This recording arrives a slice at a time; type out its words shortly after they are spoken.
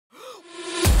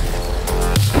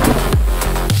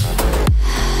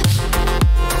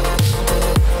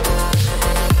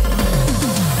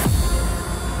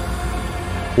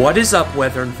What is up,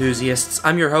 weather enthusiasts?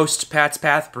 I'm your host, Pat's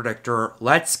Path Predictor.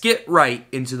 Let's get right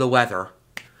into the weather.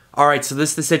 Alright, so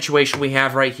this is the situation we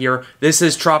have right here. This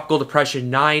is Tropical Depression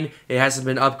 9. It hasn't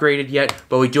been upgraded yet,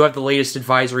 but we do have the latest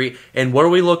advisory. And what are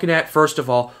we looking at? First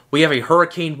of all, we have a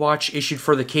hurricane watch issued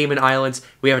for the Cayman Islands.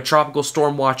 We have a tropical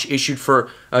storm watch issued for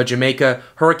Jamaica.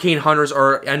 Hurricane hunters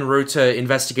are en route to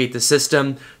investigate the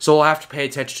system, so we'll have to pay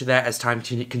attention to that as time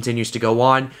continues to go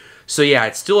on. So yeah,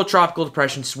 it's still a tropical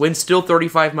depression. Wind's still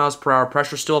 35 miles per hour.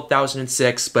 Pressure still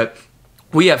 1,006, but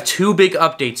we have two big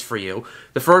updates for you.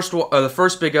 The first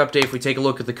big update, if we take a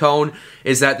look at the cone,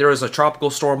 is that there is a tropical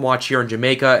storm watch here in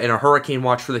Jamaica and a hurricane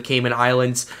watch for the Cayman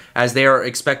Islands, as they are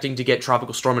expecting to get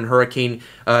tropical storm and hurricane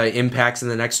impacts in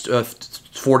the next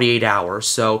 48 hours.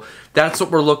 So that's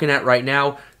what we're looking at right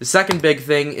now. The second big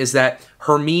thing is that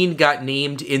Hermine got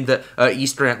named in the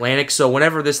Eastern Atlantic, so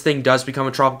whenever this thing does become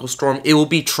a tropical storm, it will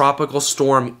be Tropical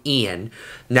Storm Ian.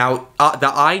 Now,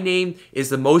 the I name is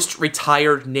the most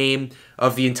retired name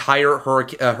of the entire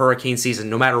hurricane season,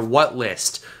 no matter what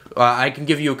list. I can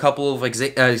give you a couple of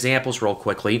examples real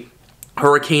quickly.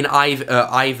 Hurricane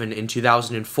Ivan in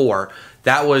 2004,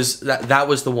 that was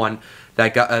the one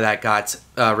that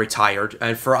got retired,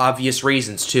 and for obvious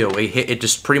reasons too. It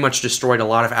just pretty much destroyed a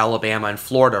lot of Alabama and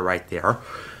Florida right there.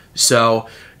 So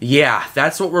yeah,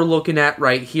 that's what we're looking at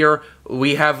right here.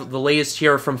 We have the latest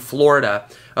here from Florida.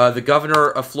 The governor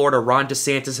of Florida, Ron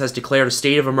DeSantis, has declared a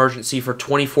state of emergency for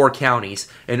 24 counties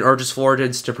and urges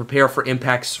Floridans to prepare for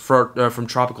impacts from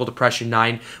Tropical Depression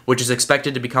 9, which is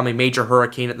expected to become a major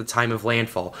hurricane at the time of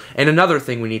landfall. And another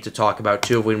thing we need to talk about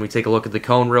too, when we take a look at the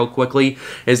cone real quickly,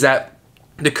 is that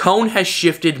the cone has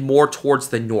shifted more towards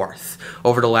the north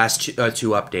over the last two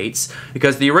updates,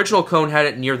 because the original cone had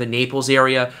it near the Naples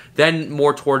area, then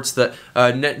more towards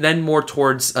Sarasota,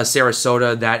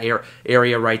 that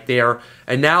area right there,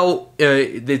 and now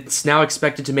it's now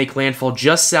expected to make landfall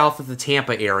just south of the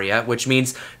Tampa area, which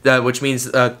means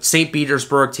St.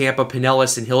 Petersburg, Tampa,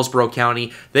 Pinellas, and Hillsborough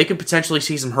County, they could potentially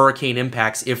see some hurricane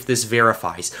impacts if this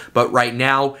verifies. But right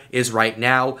now is right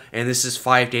now, and this is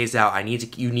 5 days out.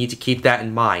 You need to keep that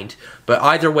in mind. But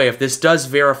either way, if this does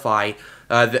verify,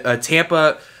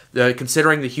 Tampa,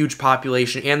 considering the huge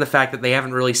population and the fact that they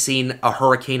haven't really seen a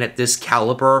hurricane at this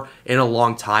caliber in a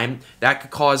long time, that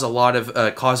could cause a lot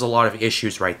of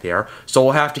issues right there. So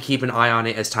we'll have to keep an eye on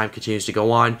it as time continues to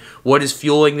go on. What is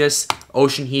fueling this?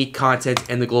 Ocean heat content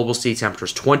and the global sea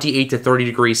temperatures, 28 to 30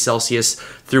 degrees Celsius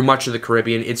through much of the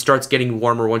Caribbean. It starts getting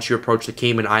warmer once you approach the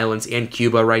Cayman Islands and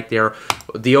Cuba right there.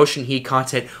 The ocean heat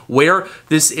content, where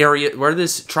this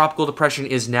tropical depression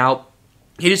is now,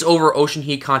 it is over ocean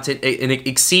heat content and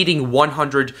exceeding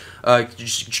 100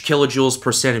 kilojoules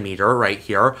per centimeter right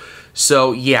here.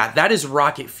 So yeah, that is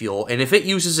rocket fuel, and if it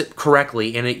uses it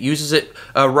correctly and it uses it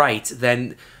right,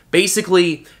 then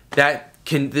basically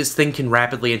this thing can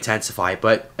rapidly intensify.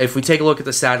 But if we take a look at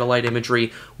the satellite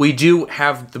imagery, we do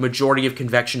have the majority of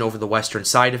convection over the western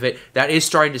side of it. That is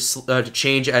starting to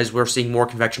change as we're seeing more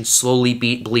convection slowly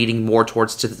bleeding more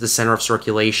towards the center of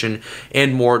circulation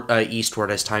and more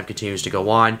eastward as time continues to go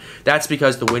on. That's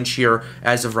because the wind shear,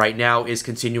 as of right now, is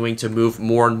continuing to move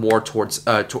more and more towards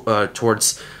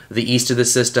the east of the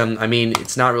system. I mean,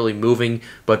 it's not really moving,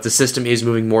 but the system is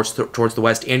moving more towards the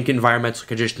west, and environmental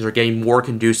conditions are getting more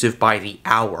conducive by the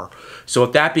hour. So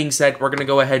with that being said, we're going to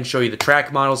go ahead and show you the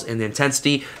track models and the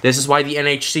intensity. This is why the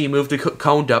NHC moved the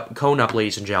cone up,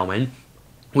 ladies and gentlemen.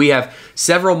 We have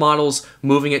several models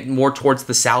moving it more towards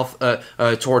the south,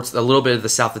 towards a little bit of the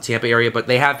south of Tampa area, but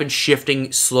they have been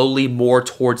shifting slowly more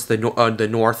towards the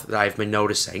north that I've been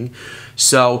noticing.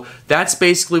 So that's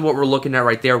basically what we're looking at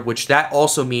right there, which that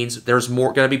also means there's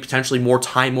going to be potentially more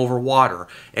time over water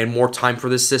and more time for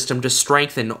this system to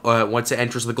strengthen once it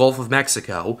enters the Gulf of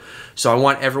Mexico. So I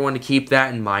want everyone to keep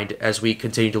that in mind as we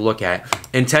continue to look at it.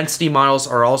 Intensity models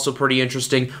are also pretty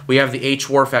interesting. We have the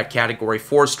H-Wharf at Category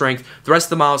 4 strength. The rest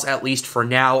of the models, at least for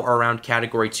now, are around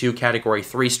Category 2, Category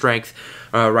 3 strength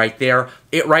right there.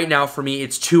 Right now, for me,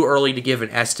 it's too early to give an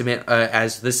estimate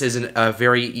as this isn't a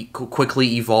very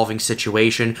quickly evolving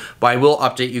situation, but I will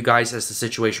update you guys as the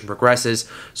situation progresses.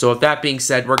 So with that being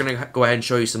said, we're going to go ahead and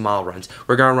show you some model runs.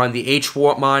 We're going to run the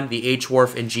H-Mon, the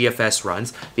H-Wharf, and GFS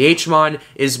runs. The H-Mon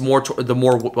is the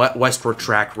more westward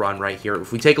track run right here.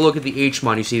 If we take a look at the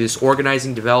H-Mon, you see this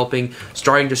organizing, developing,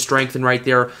 starting to strengthen right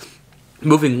there.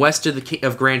 moving west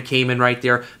of Grand Cayman right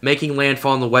there, making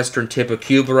landfall on the western tip of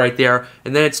Cuba right there,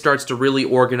 and then it starts to really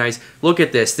organize. Look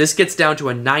at this. This gets down to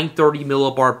a 930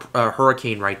 millibar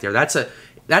hurricane right there. That's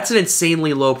that's an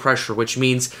insanely low pressure, which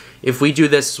means if we do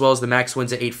this as well as the max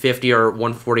winds at 850 or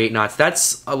 148 knots,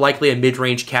 that's likely a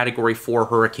mid-range Category 4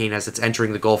 hurricane as it's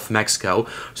entering the Gulf of Mexico.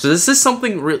 So this is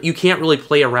something you can't really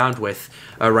play around with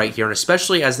right here, and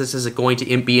especially as this is going to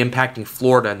be impacting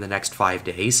Florida in the next 5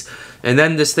 days. And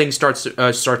then this thing starts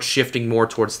shifting more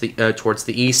towards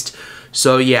the east.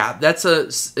 So yeah, that's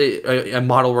a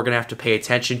model we're going to have to pay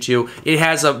attention to. It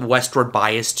has a westward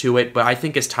bias to it, but I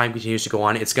think as time continues to go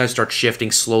on, it's going to start shifting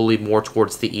slowly more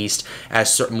towards the east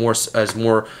as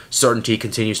more certainty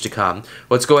continues to come.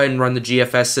 Let's go ahead and run the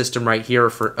GFS system right here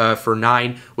for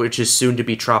 9, which is soon to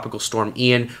be Tropical Storm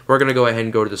Ian. We're going to go ahead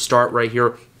and go to the start right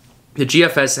here. The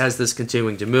GFS has this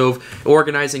continuing to move,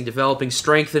 organizing, developing,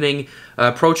 strengthening,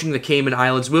 approaching the Cayman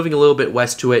Islands, moving a little bit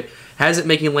west to it, has it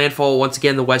making landfall once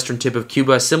again the western tip of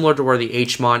Cuba, similar to where the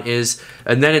HMON is,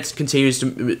 and then it continues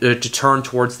to turn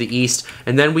towards the east,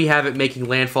 and then we have it making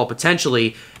landfall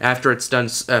potentially after it's done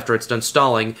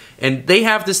stalling, and they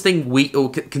have this thing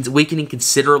weakening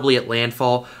considerably at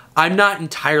landfall. I'm not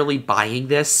entirely buying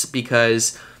this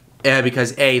because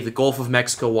the Gulf of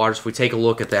Mexico waters, if we take a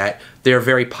look at that, they're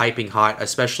very piping hot,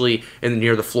 especially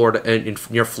near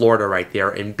Florida right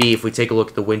there. And B, if we take a look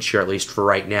at the wind shear, at least for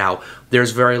right now,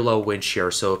 there's very low wind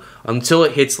shear. So until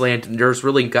it hits land, there's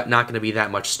really not going to be that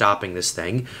much stopping this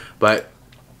thing. But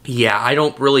yeah, I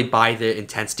don't really buy the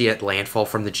intensity at landfall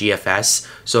from the GFS,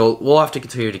 so we'll have to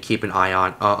continue to keep an eye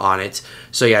on it.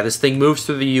 So yeah, this thing moves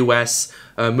through the U.S.,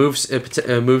 moves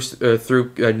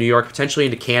through New York, potentially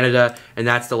into Canada, and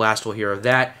that's the last we'll hear of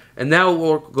that. And now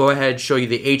we'll go ahead and show you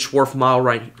the H-Wharf model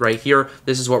right here.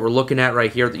 This is what we're looking at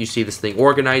right here. That you see this thing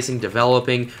organizing,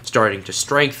 developing, starting to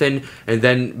strengthen, and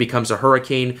then becomes a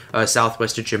hurricane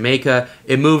southwest of Jamaica.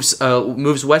 It moves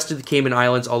west of the Cayman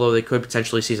Islands, although they could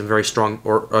potentially see some very strong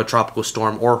tropical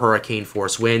storm or hurricane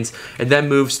force winds, and then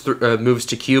moves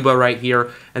to Cuba right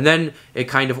here. And then it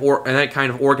kind of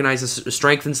organizes,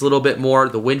 strengthens a little bit more.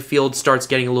 The wind field starts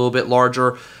getting a little bit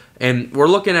larger. And we're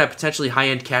looking at a potentially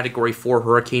high-end Category 4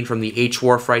 hurricane from the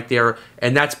H-Wharf right there,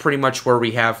 and that's pretty much where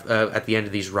we have at the end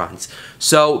of these runs.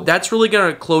 So that's really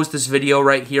going to close this video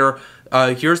right here.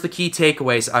 Here's the key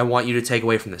takeaways I want you to take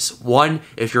away from this. 1,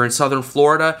 if you're in southern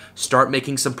Florida, start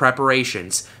making some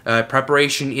preparations.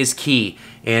 Preparation is key,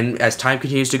 and as time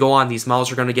continues to go on, these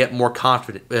models are going to get more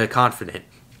confident.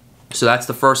 So that's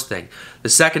the first thing. The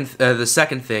second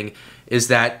thing is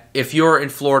that if you're in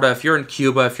Florida, if you're in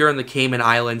Cuba, if you're in the Cayman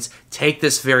Islands, take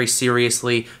this very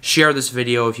seriously. Share this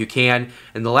video if you can.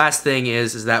 And the last thing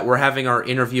is that we're having our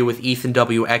interview with Ethan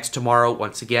WX tomorrow.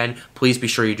 Once again, please be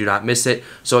sure you do not miss it.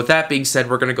 So with that being said,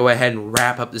 we're going to go ahead and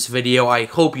wrap up this video. I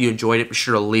hope you enjoyed it. Be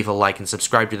sure to leave a like and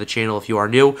subscribe to the channel if you are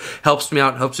new. Helps me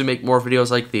out, helps me make more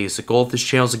videos like these. The goal of this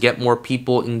channel is to get more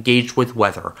people engaged with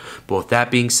weather. But with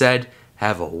that being said,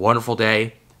 have a wonderful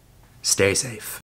day. Stay safe.